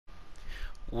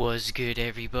Was good,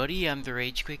 everybody? I'm the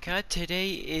Ragequitgodd.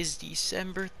 Today is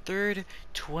December 3rd,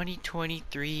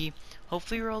 2023.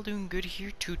 Hopefully, we're all doing good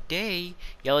here today.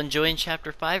 Y'all enjoying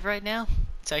Chapter 5 right now?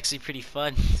 It's actually pretty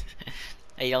fun.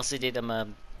 I also did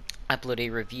upload a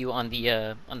review on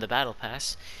the Battle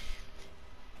Pass.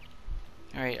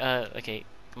 All right. Okay.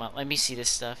 Come on. Let me see this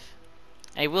stuff.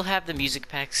 I will have the music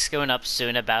packs going up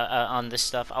soon about on this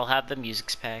stuff. I'll have the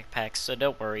music packs, so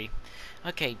don't worry.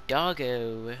 Okay,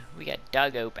 Doggo. We got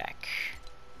Doggo back.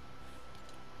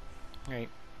 Alright.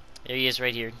 There he is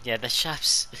right here. Yeah, the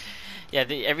shops. Yeah,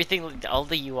 everything, all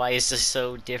the UI is just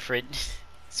so different.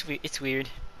 It's weird.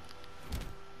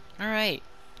 Alright.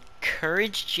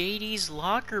 COURAGEJD's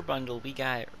Locker Bundle. We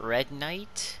got Red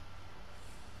Knight.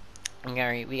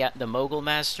 Alright, we got the Mogul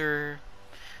Master.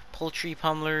 Poultry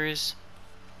Pummelers.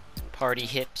 Party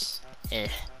Hips.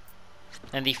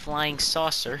 And the Flying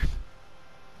Saucer.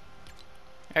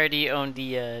 I already own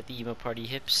the emo Party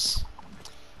Hips.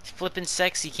 Flippin'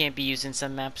 Sexy can't be used in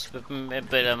some maps,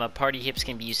 but Party Hips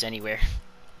can be used anywhere.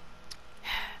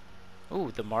 Ooh,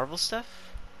 the Marvel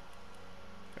stuff?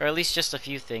 Or at least just a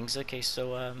few things. Okay,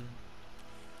 so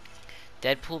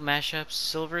Deadpool mashups,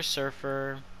 Silver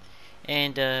Surfer,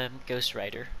 and Ghost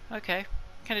Rider. Okay.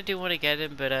 Kinda do want to get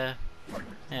him, but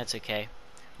that's okay.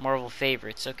 Marvel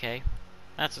favorites, okay.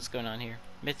 That's what's going on here.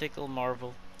 Mythical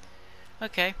Marvel.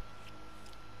 Okay.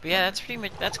 But yeah, that's pretty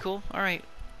much, that's cool. Alright.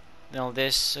 No,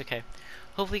 this, okay.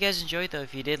 Hopefully you guys enjoyed, though.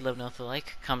 If you did, let me know with a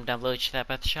like. Comment down below, chat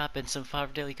about the shop, and some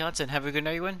 5 daily content. Have a good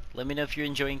night, everyone. Let me know if you're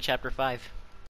enjoying Chapter 5.